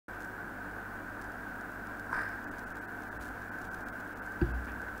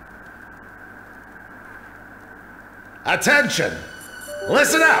Attention!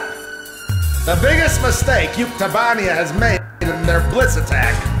 Listen up! The biggest mistake Yuktobanian has made in their blitz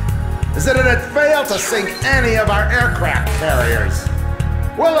attack is that it had failed to sink any of our aircraft carriers.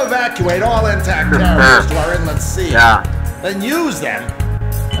 We'll evacuate all intact carriers to our inland sea, then use them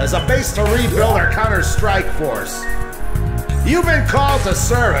as a base to rebuild our counter-strike force. You've been called to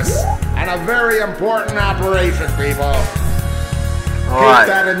service on a very important operation, people. Keep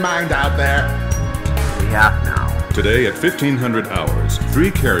that in mind out there. We have now. Today at 1500 hours,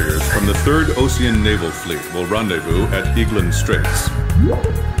 3 carriers from the 3rd Ocean Naval Fleet will rendezvous at Eaglin Straits.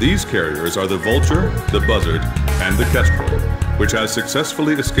 These carriers are the Vulture, the Buzzard, and the Catastrophe, which has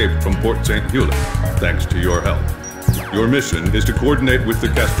successfully escaped from Port St. Hewlett, thanks to your help. Your mission is to coordinate with the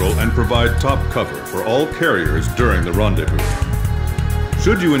Kestrel and provide top cover for all carriers during the rendezvous.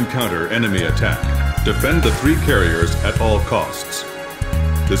 Should you encounter enemy attack, defend the 3 carriers at all costs.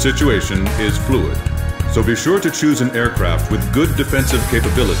 The situation is fluid, so be sure to choose an aircraft with good defensive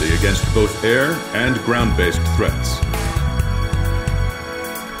capability against both air and ground-based threats.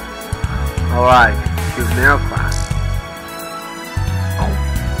 Alright, choose an aircraft.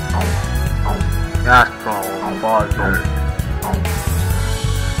 Catastrophe, Buzzard.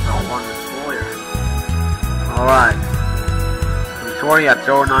 One destroyer. Alright. Sorry at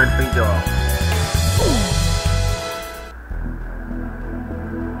 0930.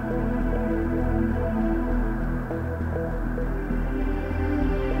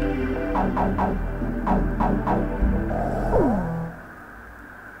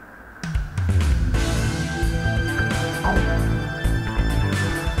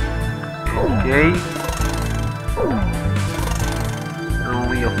 Okay. And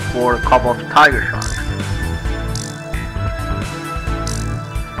we afford a couple of tiger sharks.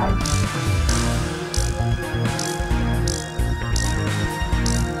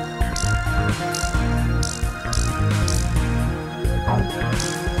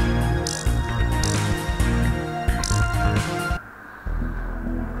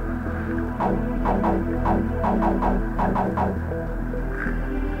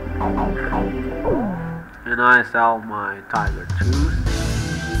 And I sell my Tiger 2s.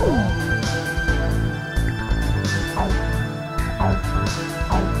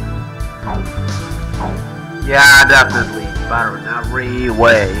 Yeah, definitely better in every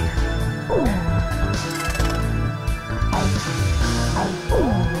way.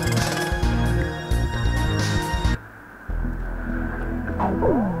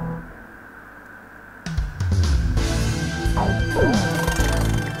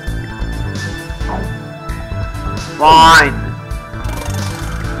 Fine.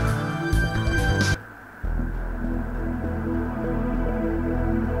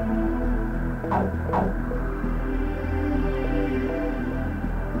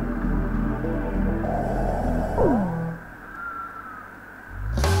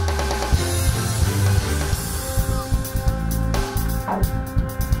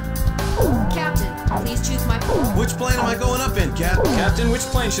 Captain, please choose my plane. Which plane am I going up in, Captain, which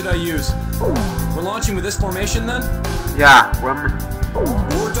plane should I use? We're launching with this formation then? Yeah, we're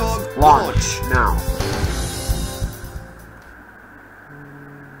Wardog, launch now.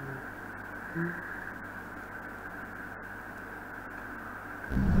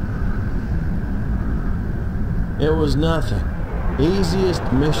 It was nothing. Easiest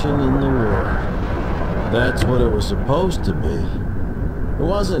mission in the world. That's what it was supposed to be. It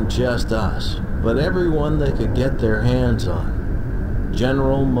wasn't just us, but everyone they could get their hands on.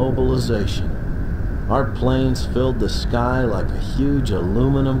 General mobilization. Our planes filled the sky like a huge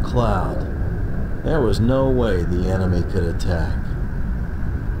aluminum cloud. There was no way the enemy could attack.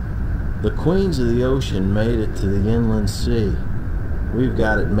 The Queens of the Ocean made it to the inland sea. We've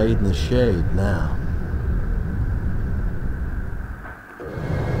got it made in the shade now.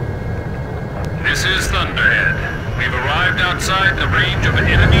 This is Thunderhead. We've arrived outside the range of an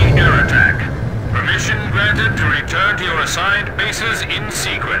enemy air attack. Permission granted to return to your assigned bases in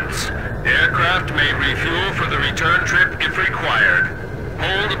sequence. Aircraft may refuel for the return trip if required.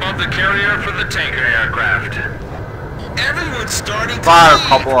 Hold above the carrier for the tanker aircraft. Everyone's starting to Fire a leave.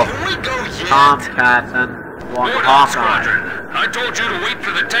 couple of Can we go yet? Tomcats and one Wardog Hawkeye. Squadron, I told you to wait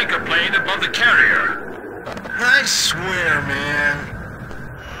for the tanker plane above the carrier. I swear, man.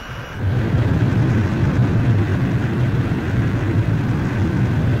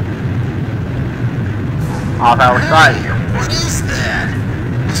 Off our side. What is that?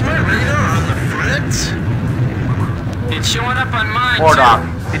 Is my radar on the fritz? It's showing up on mine, Wardog,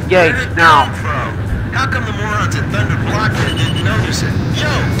 engage Where'd it now. come from? How come the morons at Thunder blocked it and didn't notice it? Yo,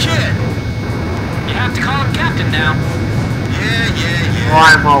 kid! You have to call him Captain now. Well,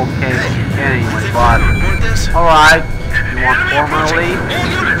 I'm okay anyway, but... Alright, you want formal lead? All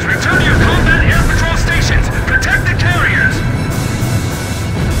units, return to your combat air patrol stations. Protect the carriers.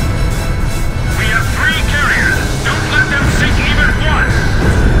 We have 3 carriers. Don't let them sink even one.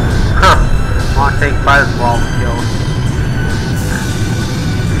 Huh. I want to take 5 ball kills.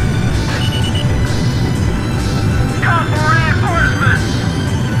 Call for reinforcements.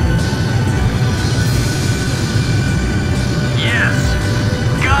 Yes.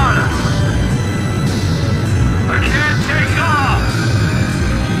 Got him. I can't take off.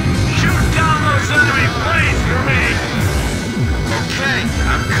 Shoot down those enemy planes for me. Okay,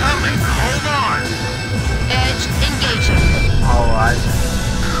 I'm coming. Hold on. Edge engaging. Alright.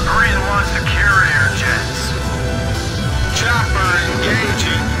 Marine wants the carrier jets. Chopper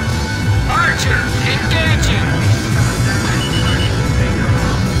engaging. Archer engaging.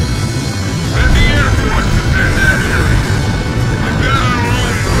 Let the Air Force defend that area. We've got our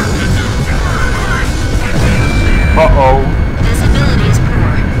own work to do. Uh-oh. Visibility is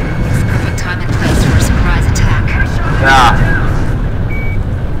poor. It's perfect time and place for a surprise attack. Yeah.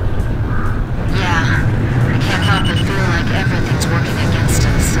 Yeah. I can't help but feel like everything's working against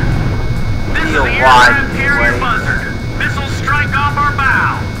us. This is Feel the wide aircraft carrier way. Buzzard. Missiles strike off our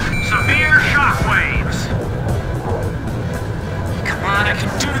bow. Severe shockwaves. Come on, I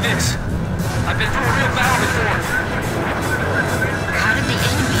can do this. I've been through a real battle before. How did the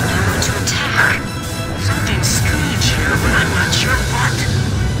enemy know what to attack? Something strange here, but I'm not sure what.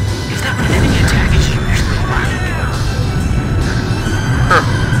 Is that what an enemy attack is usually like?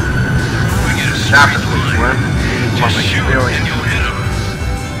 We get a Rapid straight swim. line. From Just shoot and experience. you'll hit 'em.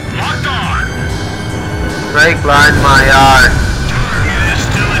 Locked on. Straight line, my eye. Target is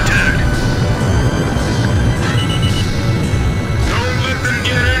still intact. Don't let them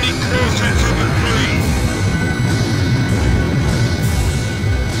get any closer to the plane.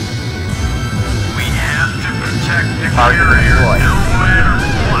 We have to protect the Target carrier deployed. no matter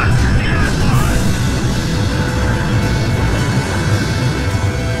what.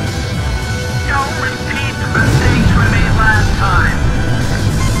 Don't repeat the mistakes we made last time.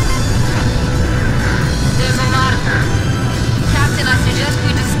 There's a lot of them. Captain, I suggest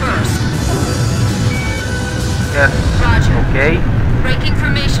we disperse. Yes. Roger. Okay. Breaking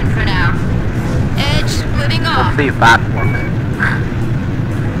formation for now. Edge splitting Let's off. see if that works.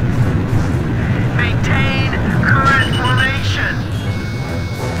 Maintain current formation.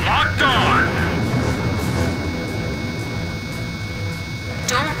 Locked on.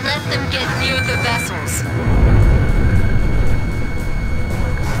 Don't let them get near the vessels.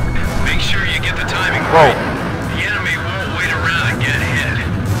 Make sure you get the timing Whoa. right. The enemy won't wait around and get hit.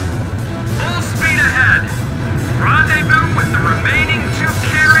 Full speed ahead. Rendezvous with the remaining 2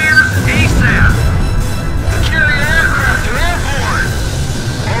 carriers ASAP. The carrier aircraft are airborne.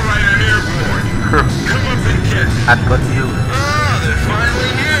 All right, I'm airborne. Come up and get me. That's good news. Ah, they're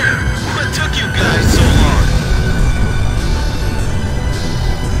finally here. What took you guys so long?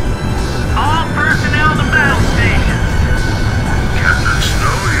 All personnel to battle stations. Captain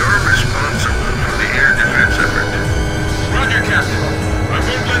Snow, you're responsible for the air defense effort. Roger, Captain. I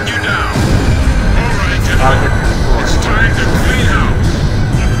won't let you down. All right, Target gentlemen. deployed. It's time to clean house.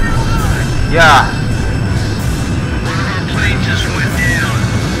 Yeah. One of our planes just went down.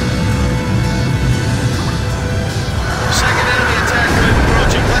 Second enemy attack grid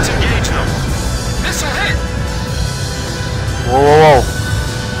approaching. Let's engage them. This'll hit! Whoa, whoa, whoa.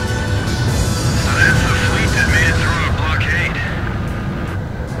 So that's the fleet that made it through our blockade.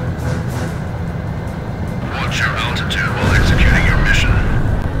 Watch your altitude while executing your mission.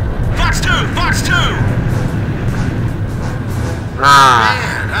 Fox 2! Fox 2! Ah.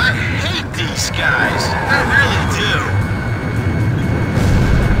 Man, I hate these guys. I really do.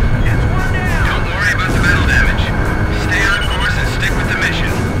 Don't worry about the metal damage. Stay on course and stick with the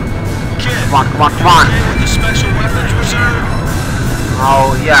mission. Kid, Come on, come on, come on. okay with the special weapons reserve?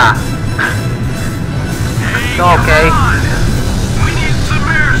 Oh, yeah. Hey, It's okay. come on. We need some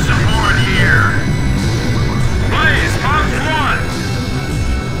air support here. Blaze, Fox 1.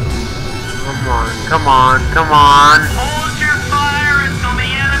 Come on, come on, come on. Hold your fire until the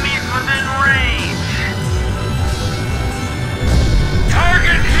enemy's within range.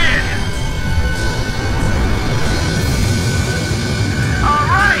 Target hit. All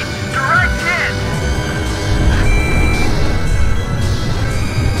right, direct hit.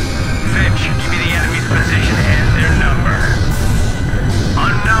 Fitch, give me the enemy's position and their number.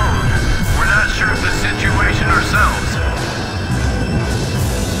 Unknown. We're not sure of the situation ourselves.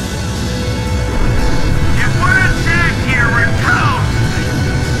 If we're attacked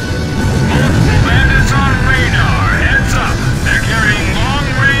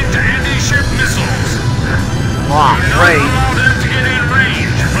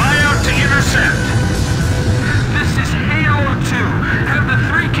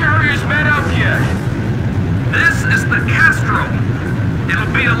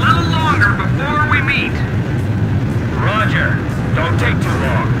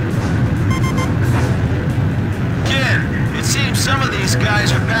guys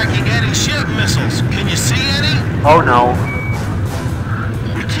are packing anti-ship missiles. Can you see any? Oh no.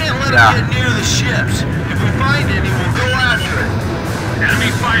 We can't let them get near the ships. If we find any, we'll go after it.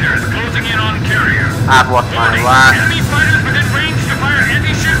 Enemy fighters closing in on carrier. I've lost my life. Enemy fighters within range to fire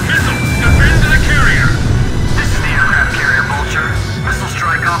anti-ship missiles. Defend the carrier. This is the aircraft carrier, Vulture. Missile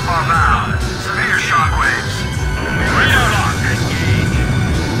strike off our bow. Severe shockwaves. Radar lock.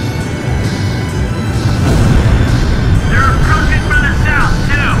 They're approaching from the south,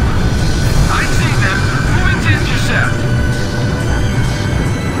 too. I see them. Moving to intercept.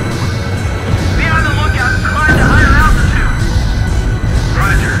 Be on the lookout and climb to higher altitude.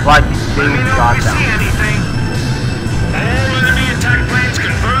 Roger. Like Let me know if you see anything. All enemy attack planes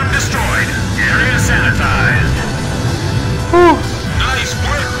confirmed destroyed. Area sanitized. Nice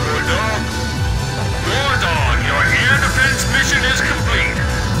work, Wardog. Wardog, your air defense mission is complete.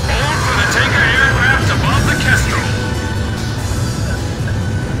 Hold for the tanker aircraft above the Kestrel.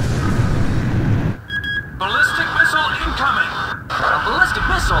 Ballistic missile incoming. A ballistic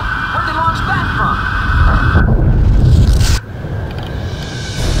missile? Where'd they launch that from?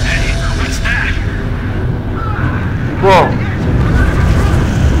 Hey, what's that? Whoa.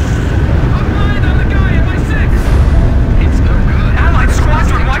 Allied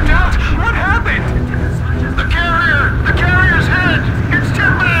squadron wiped out! What happened? The carrier's head! It's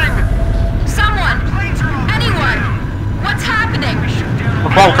tipping! Someone! Anyone! What's happening? The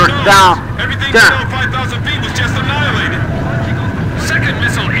Vulture's down. Everything Down. below 5,000 feet was just annihilated. Second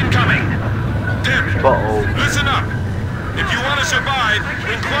missile incoming. Damn it. Uh-oh. Listen up. If you want to survive,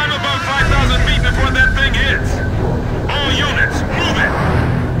 then climb above 5,000 feet before that thing hits. All units, move it.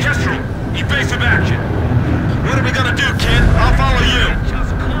 Kestrel, evasive action. What are we gonna do, kid? I'll follow you.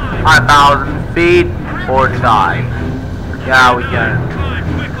 5,000 feet or die. Yeah, we got it. Climb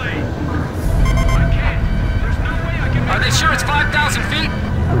quickly. Are they sure it's 5,000 feet?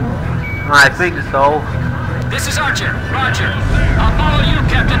 I think so. This is Archer. Roger. I'll follow you,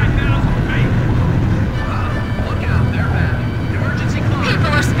 Captain. People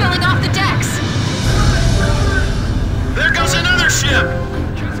are spilling off the decks! There goes another ship.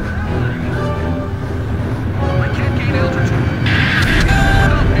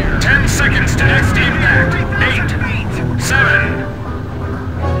 10 seconds to next impact. 8, 7,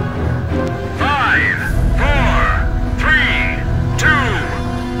 5, 4, 3, 2,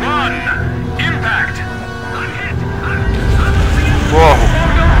 1. Impact. Whoa.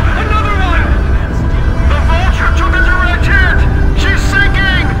 Another one. The Vulture took a direct hit. She's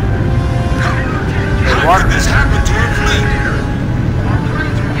sinking. How could this happen to her fleet?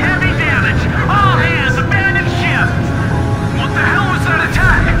 Heavy damage. All hands, abandoned ship. What the hell was that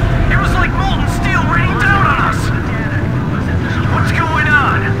attack? It was like molten steel raining down on us. What's going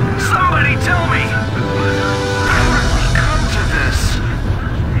on? Somebody tell me. How did we come to this?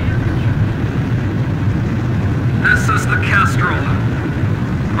 This is the Kestrel.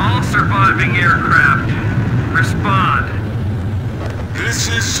 All surviving aircraft, respond. This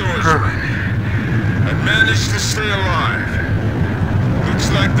is Swordsman. I managed to stay alive. Looks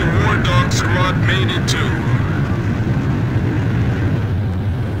like the Wardog Squad made it too.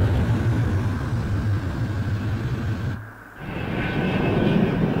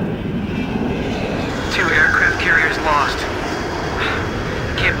 Two aircraft carriers lost.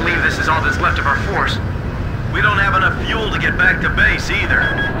 Can't believe this is all that's left of our force. We don't have enough fuel to get back to base either.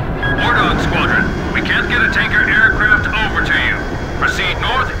 Wardog Squadron, we can't get a tanker aircraft over to you. Proceed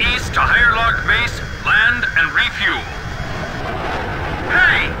northeast to Heierlark Base, land and refuel.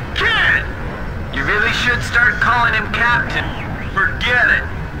 Hey, kid! You really should start calling him Captain. Forget it.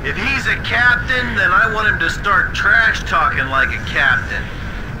 If he's a captain, then I want him to start trash talking like a captain.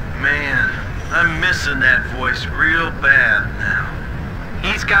 Man, I'm missing that voice real bad now.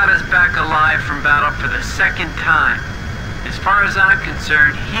 He's got us back alive from battle for the second time. As far as I'm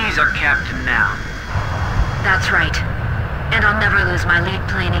concerned, he's our captain now. That's right. And I'll never lose my lead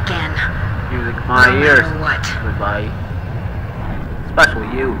plane again. Music to my No ears. matter what. Goodbye.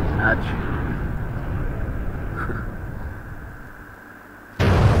 Especially you, Nudge.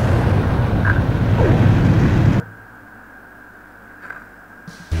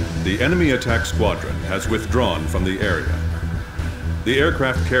 The enemy attack squadron has withdrawn from the area. The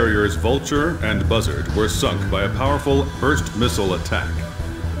aircraft carriers Vulture and Buzzard were sunk by a powerful burst missile attack.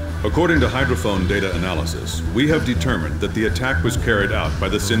 According to hydrophone data analysis, we have determined that the attack was carried out by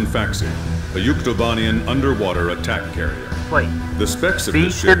the Scinfaxi, a Yuktobanian underwater attack carrier. Wait. The specs of The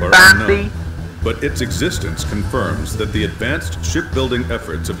this ship are Scinfaxi? unknown, but its existence confirms that the advanced shipbuilding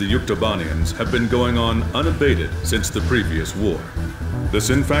efforts of the Yuktobanians have been going on unabated since the previous war. The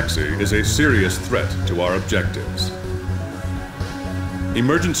Scinfaxi is a serious threat to our objectives.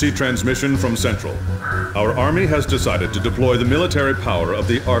 Emergency transmission from Central. Our army has decided to deploy the military power of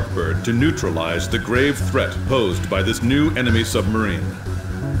the Arkbird to neutralize the grave threat posed by this new enemy submarine.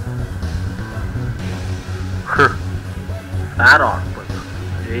 That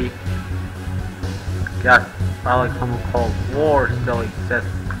Arkbird, see? Guess probably someone called war still exists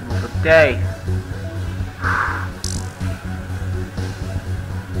today.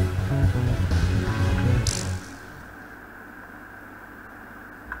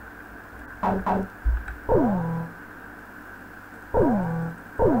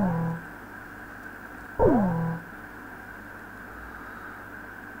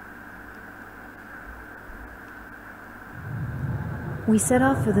 We set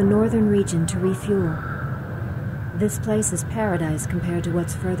off for the northern region to refuel. This place is paradise compared to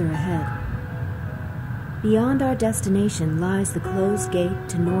what's further ahead. Beyond our destination lies the closed gate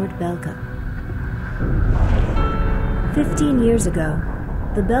to Nord-Belka. 15 years ago,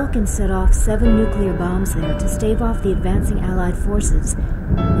 the Belkans set off 7 nuclear bombs there to stave off the advancing Allied forces,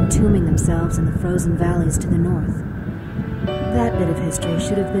 entombing themselves in the frozen valleys to the north. That bit of history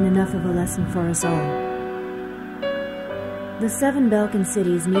should have been enough of a lesson for us all. The 7 Belkan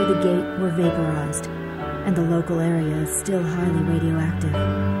cities near the gate were vaporized, and the local area is still highly radioactive.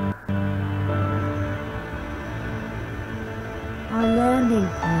 Our landing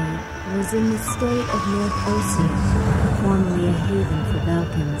point was in the state of North Oceania, formerly a haven for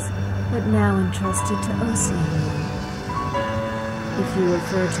Belkans, but now entrusted to Oceania. If you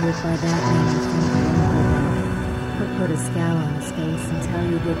refer to it by that name, you think but put a scowl on his face and tell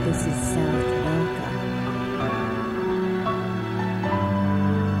you that this is South Belka.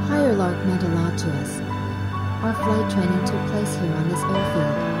 Heierlark meant a lot to us. Our flight training took place here on this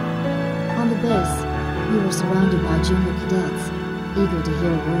airfield. On the base, we were surrounded by junior cadets, eager to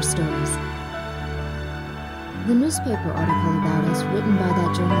hear war stories. The newspaper article about us, written by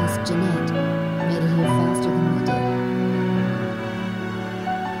that journalist Jeanette, made it here faster than we did.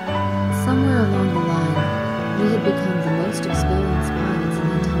 Somewhere along the line, we had become the most experienced pilots in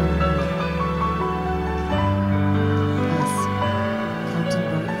the entire world.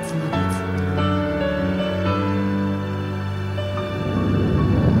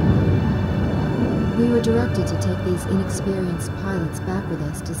 We were directed to take these inexperienced pilots back with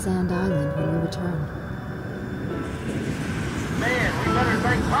us to Sand Island when we returned. Man, we better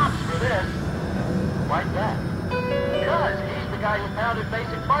thank Pops for this. Why that? Because he's the guy who pounded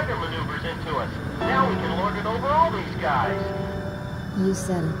basic fighter maneuvers into us. Now we can lord it over all these guys. You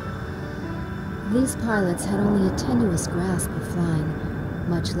said it. These pilots had only a tenuous grasp of flying,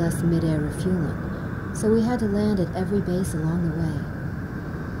 much less mid-air refueling, so we had to land at every base along the way.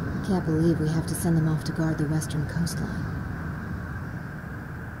 Can't believe we have to send them off to guard the western coastline.